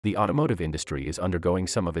The automotive industry is undergoing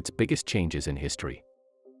some of its biggest changes in history.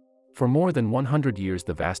 For more than 100 years,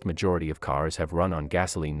 the vast majority of cars have run on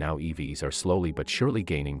gasoline. Now EVs are slowly but surely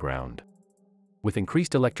gaining ground. With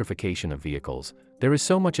increased electrification of vehicles, there is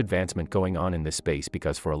so much advancement going on in this space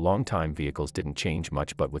because for a long time vehicles didn't change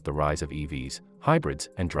much, but with the rise of EVs, hybrids,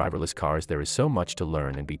 and driverless cars, there is so much to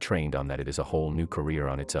learn and be trained on that it is a whole new career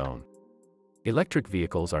on its own. Electric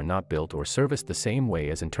vehicles are not built or serviced the same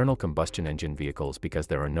way as internal combustion engine vehicles because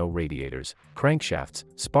there are no radiators, crankshafts,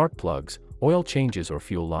 spark plugs, oil changes or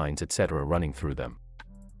fuel lines, etc. running through them.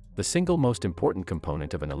 The single most important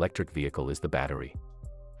component of an electric vehicle is the battery.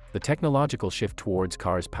 The technological shift towards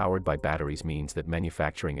cars powered by batteries means that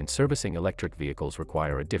manufacturing and servicing electric vehicles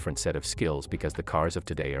require a different set of skills because the cars of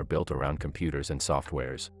today are built around computers and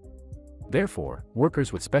softwares. Therefore,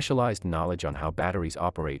 workers with specialized knowledge on how batteries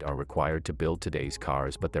operate are required to build today's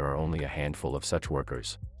cars, but there are only a handful of such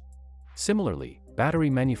workers. Similarly, battery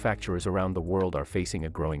manufacturers around the world are facing a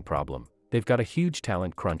growing problem. They've got a huge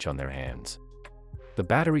talent crunch on their hands. The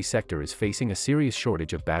battery sector is facing a serious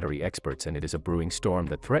shortage of battery experts, and it is a brewing storm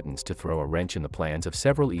that threatens to throw a wrench in the plans of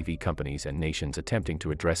several EV companies and nations attempting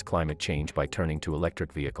to address climate change by turning to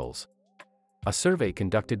electric vehicles. A survey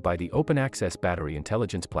conducted by the open-access battery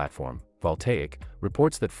intelligence platform, Voltaic,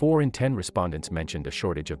 reports that 4 in 10 respondents mentioned a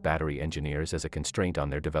shortage of battery engineers as a constraint on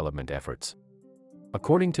their development efforts.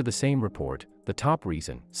 According to the same report, the top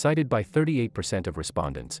reason, cited by 38% of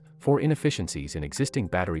respondents, for inefficiencies in existing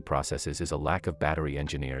battery processes is a lack of battery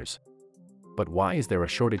engineers. But why is there a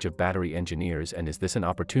shortage of battery engineers, and is this an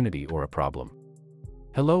opportunity or a problem?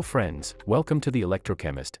 Hello friends, welcome to the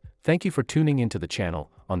Electrochemist. Thank you for tuning into the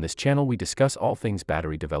channel. On this channel we discuss all things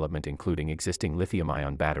battery development, including existing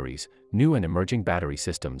lithium-ion batteries, new and emerging battery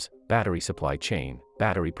systems, battery supply chain,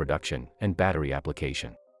 battery production, and battery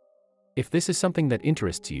application. If this is something that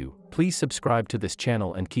interests you, please subscribe to this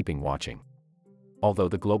channel and keeping watching. Although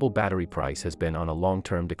the global battery price has been on a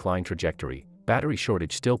long-term decline trajectory, battery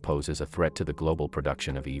shortage still poses a threat to the global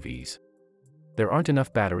production of EVs. There aren't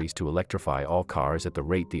enough batteries to electrify all cars at the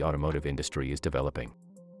rate the automotive industry is developing.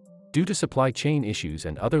 Due to supply chain issues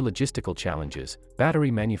and other logistical challenges, battery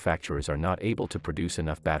manufacturers are not able to produce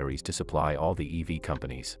enough batteries to supply all the EV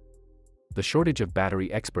companies. The shortage of battery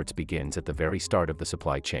experts begins at the very start of the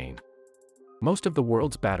supply chain. Most of the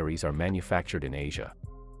world's batteries are manufactured in Asia.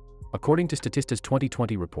 According to Statista's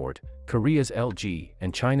 2020 report, Korea's LG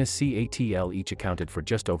and China's CATL each accounted for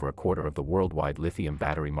just over a quarter of the worldwide lithium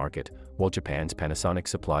battery market, while Japan's Panasonic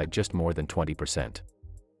supplied just more than 20%.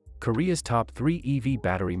 Korea's top 3 EV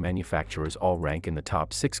battery manufacturers all rank in the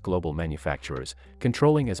top 6 global manufacturers,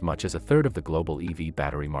 controlling as much as a third of the global EV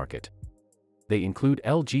battery market. They include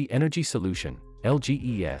LG Energy Solution,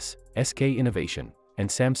 LGES, SK Innovation, and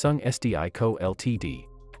Samsung SDI Co. Ltd.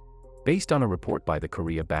 Based on a report by the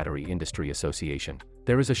Korea Battery Industry Association,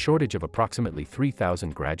 there is a shortage of approximately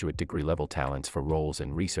 3,000 graduate degree-level talents for roles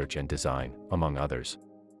in research and design, among others.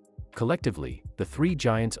 Collectively, the 3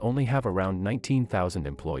 giants only have around 19,000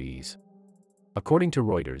 employees. According to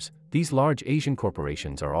Reuters, these large Asian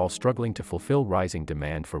corporations are all struggling to fulfill rising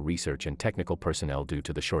demand for research and technical personnel due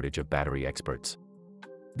to the shortage of battery experts.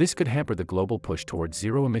 This could hamper the global push towards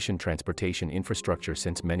zero-emission transportation infrastructure,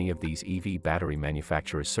 since many of these EV battery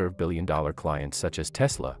manufacturers serve billion-dollar clients such as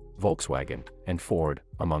Tesla, Volkswagen, and Ford,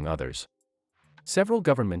 among others. Several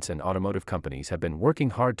governments and automotive companies have been working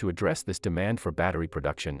hard to address this demand for battery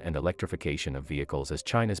production and electrification of vehicles, as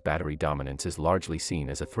China's battery dominance is largely seen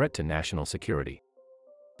as a threat to national security.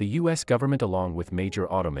 The US government, along with major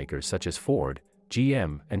automakers such as Ford,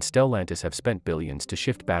 GM, and Stellantis, have spent billions to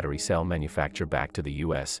shift battery cell manufacture back to the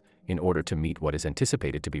US, in order to meet what is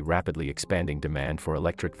anticipated to be rapidly expanding demand for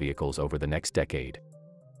electric vehicles over the next decade.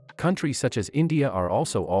 Countries such as India are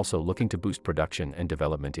also looking to boost production and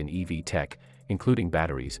development in EV tech, including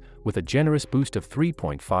batteries, with a generous boost of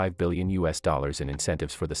 $3.5 billion in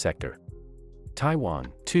incentives for the sector.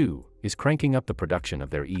 Taiwan, too, is cranking up the production of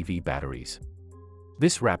their EV batteries.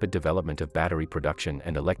 This rapid development of battery production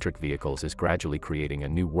and electric vehicles is gradually creating a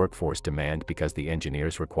new workforce demand because the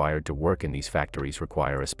engineers required to work in these factories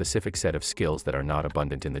require a specific set of skills that are not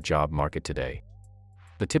abundant in the job market today.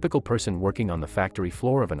 The typical person working on the factory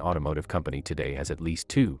floor of an automotive company today has at least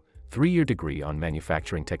 2-3-year degree on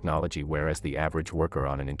manufacturing technology, whereas the average worker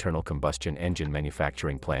on an internal combustion engine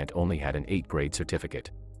manufacturing plant only had an 8th grade certificate.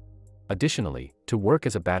 Additionally, to work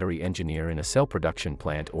as a battery engineer in a cell production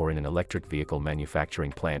plant or in an electric vehicle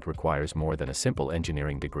manufacturing plant requires more than a simple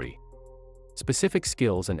engineering degree. Specific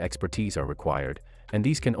skills and expertise are required, and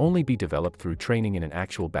these can only be developed through training in an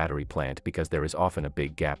actual battery plant, because there is often a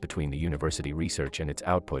big gap between the university research and its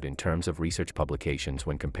output in terms of research publications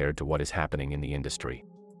when compared to what is happening in the industry.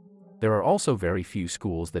 There are also very few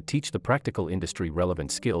schools that teach the practical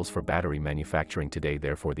industry-relevant skills for battery manufacturing today,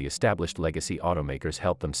 therefore the established legacy automakers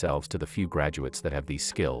help themselves to the few graduates that have these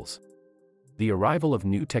skills. The arrival of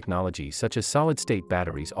new technology such as solid-state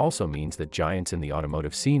batteries also means that giants in the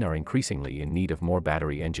automotive scene are increasingly in need of more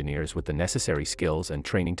battery engineers with the necessary skills and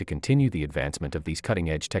training to continue the advancement of these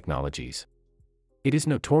cutting-edge technologies. It is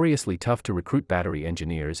notoriously tough to recruit battery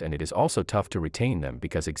engineers, and it is also tough to retain them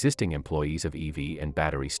because existing employees of EV and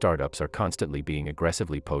battery startups are constantly being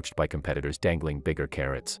aggressively poached by competitors dangling bigger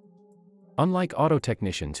carrots. Unlike auto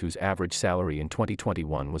technicians whose average salary in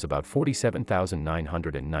 2021 was about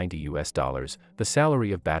 $47,990, the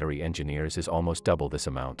salary of battery engineers is almost double this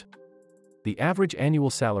amount. The average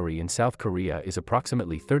annual salary in South Korea is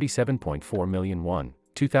approximately 37.4 million won,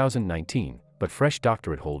 2019. But fresh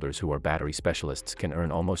doctorate holders who are battery specialists can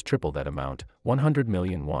earn almost triple that amount, 100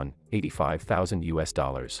 million won,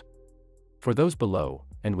 $85,000. For those below,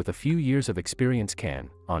 and with a few years of experience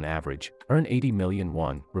can, on average, earn 80 million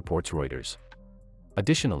won, reports Reuters.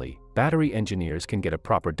 Additionally, battery engineers can get a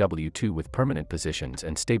proper W-2 with permanent positions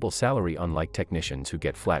and stable salary, unlike technicians who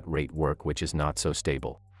get flat-rate work, which is not so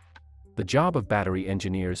stable. The job of battery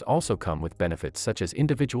engineers also come with benefits such as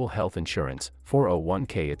individual health insurance,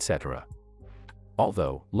 401k, etc.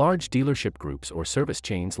 Although large dealership groups or service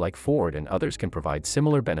chains like Ford and others can provide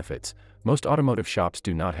similar benefits, most automotive shops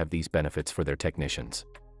do not have these benefits for their technicians.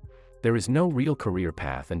 There is no real career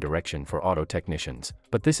path and direction for auto technicians,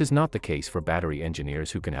 but this is not the case for battery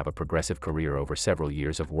engineers who can have a progressive career over several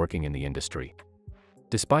years of working in the industry.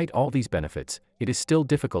 Despite all these benefits, it is still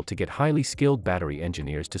difficult to get highly skilled battery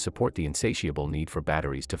engineers to support the insatiable need for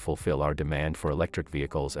batteries to fulfill our demand for electric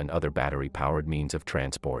vehicles and other battery-powered means of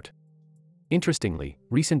transport. Interestingly,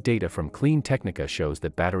 recent data from Clean Technica shows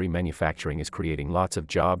that battery manufacturing is creating lots of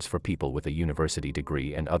jobs for people with a university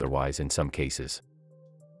degree and otherwise in some cases.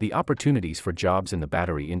 The opportunities for jobs in the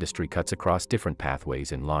battery industry cuts across different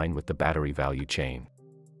pathways in line with the battery value chain.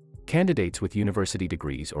 Candidates with university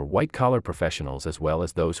degrees or white-collar professionals, as well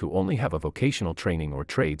as those who only have a vocational training or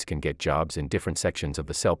trades, can get jobs in different sections of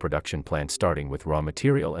the cell production plant, starting with raw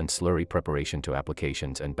material and slurry preparation to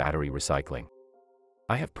applications and battery recycling.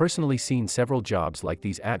 I have personally seen several jobs like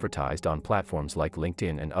these advertised on platforms like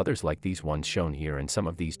LinkedIn and others like these ones shown here, and some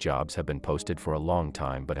of these jobs have been posted for a long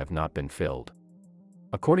time but have not been filled.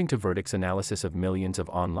 According to Verdict's analysis of millions of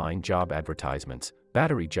online job advertisements,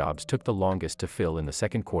 battery jobs took the longest to fill in the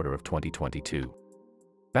second quarter of 2022.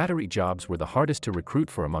 Battery jobs were the hardest to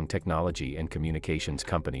recruit for among technology and communications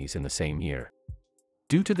companies in the same year.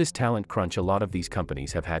 Due to this talent crunch, a lot of these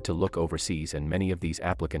companies have had to look overseas, and many of these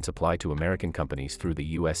applicants apply to American companies through the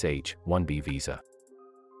US H-1B visa.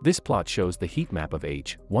 This plot shows the heat map of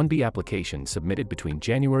H-1B applications submitted between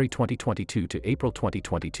January 2022 to April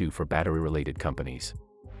 2022 for battery-related companies.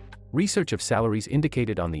 Research of salaries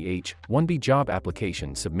indicated on the H-1B job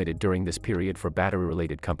applications submitted during this period for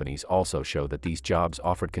battery-related companies also show that these jobs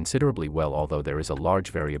offered considerably well, although there is a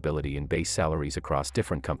large variability in base salaries across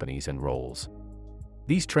different companies and roles.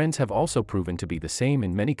 These trends have also proven to be the same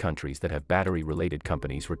in many countries that have battery-related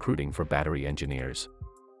companies recruiting for battery engineers.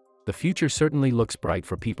 The future certainly looks bright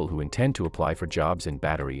for people who intend to apply for jobs in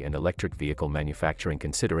battery and electric vehicle manufacturing,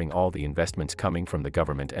 considering all the investments coming from the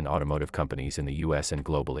government and automotive companies in the US and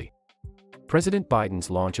globally. President Biden's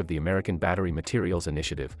launch of the American Battery Materials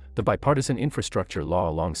Initiative, the bipartisan infrastructure law,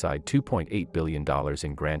 alongside $2.8 billion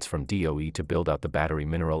in grants from DOE to build out the battery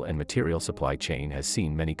mineral and material supply chain, has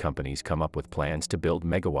seen many companies come up with plans to build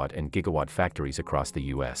megawatt and gigawatt factories across the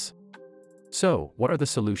US. So, what are the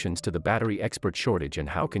solutions to the battery expert shortage, and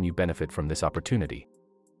how can you benefit from this opportunity?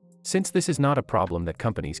 Since this is not a problem that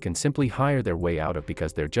companies can simply hire their way out of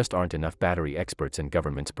because there just aren't enough battery experts and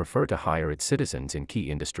governments prefer to hire its citizens in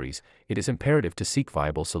key industries, it is imperative to seek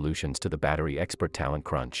viable solutions to the battery expert talent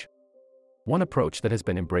crunch. One approach that has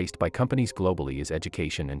been embraced by companies globally is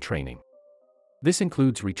education and training. This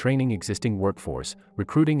includes retraining existing workforce,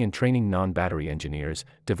 recruiting and training non-battery engineers,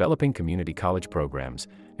 developing community college programs,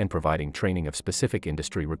 and providing training of specific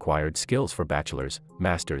industry-required skills for bachelor's,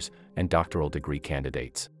 master's, and doctoral degree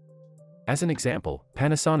candidates. As an example,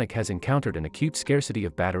 Panasonic has encountered an acute scarcity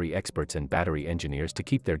of battery experts and battery engineers to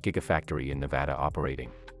keep their gigafactory in Nevada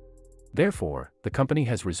operating. Therefore, the company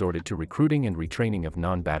has resorted to recruiting and retraining of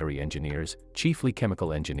non-battery engineers, chiefly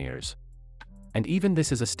chemical engineers. And even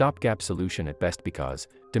this is a stopgap solution at best, because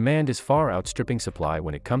demand is far outstripping supply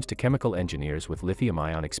when it comes to chemical engineers with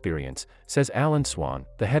lithium-ion experience, says Alan Swan,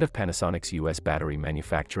 the head of Panasonic's US battery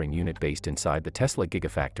manufacturing unit based inside the Tesla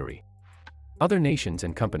Gigafactory. Other nations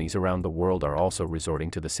and companies around the world are also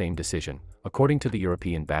resorting to the same decision. According to the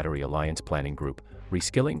European Battery Alliance Planning Group,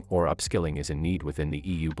 reskilling or upskilling is in need within the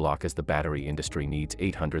EU bloc as the battery industry needs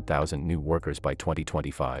 800,000 new workers by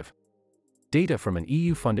 2025. Data from an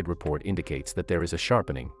EU-funded report indicates that there is a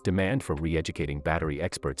sharpening demand for re-educating battery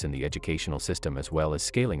experts in the educational system as well as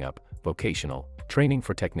scaling up vocational training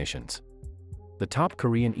for technicians. The top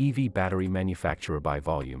Korean EV battery manufacturer by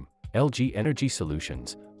volume, LG Energy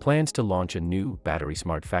Solutions, plans to launch a new battery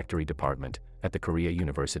smart factory department at the Korea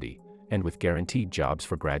University, and with guaranteed jobs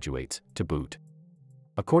for graduates to boot.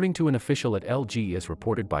 According to an official at LG as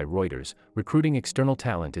reported by Reuters, recruiting external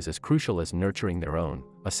talent is as crucial as nurturing their own,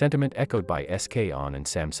 a sentiment echoed by SK On and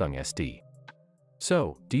Samsung SD.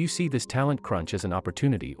 So, do you see this talent crunch as an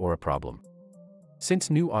opportunity or a problem? Since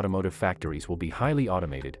new automotive factories will be highly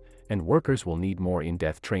automated, and workers will need more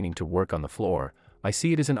in-depth training to work on the floor, I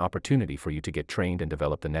see it as an opportunity for you to get trained and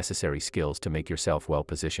develop the necessary skills to make yourself well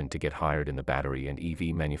positioned to get hired in the battery and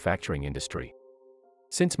EV manufacturing industry.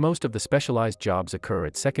 Since most of the specialized jobs occur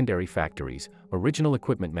at secondary factories, original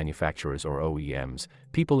equipment manufacturers or OEMs,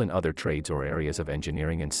 people in other trades or areas of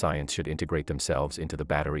engineering and science should integrate themselves into the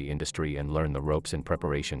battery industry and learn the ropes in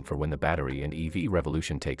preparation for when the battery and EV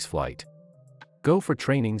revolution takes flight. Go for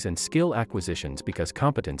trainings and skill acquisitions because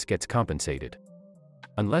competence gets compensated.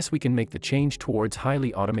 Unless we can make the change towards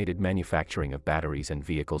highly automated manufacturing of batteries and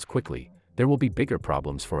vehicles quickly, there will be bigger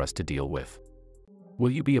problems for us to deal with.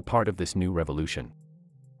 Will you be a part of this new revolution?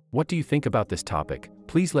 What do you think about this topic?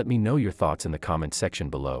 Please let me know your thoughts in the comment section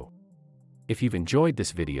below. If you've enjoyed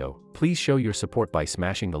this video, please show your support by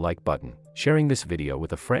smashing the like button, sharing this video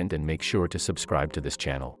with a friend and make sure to subscribe to this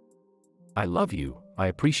channel. I love you, I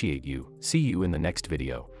appreciate you, see you in the next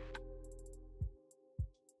video.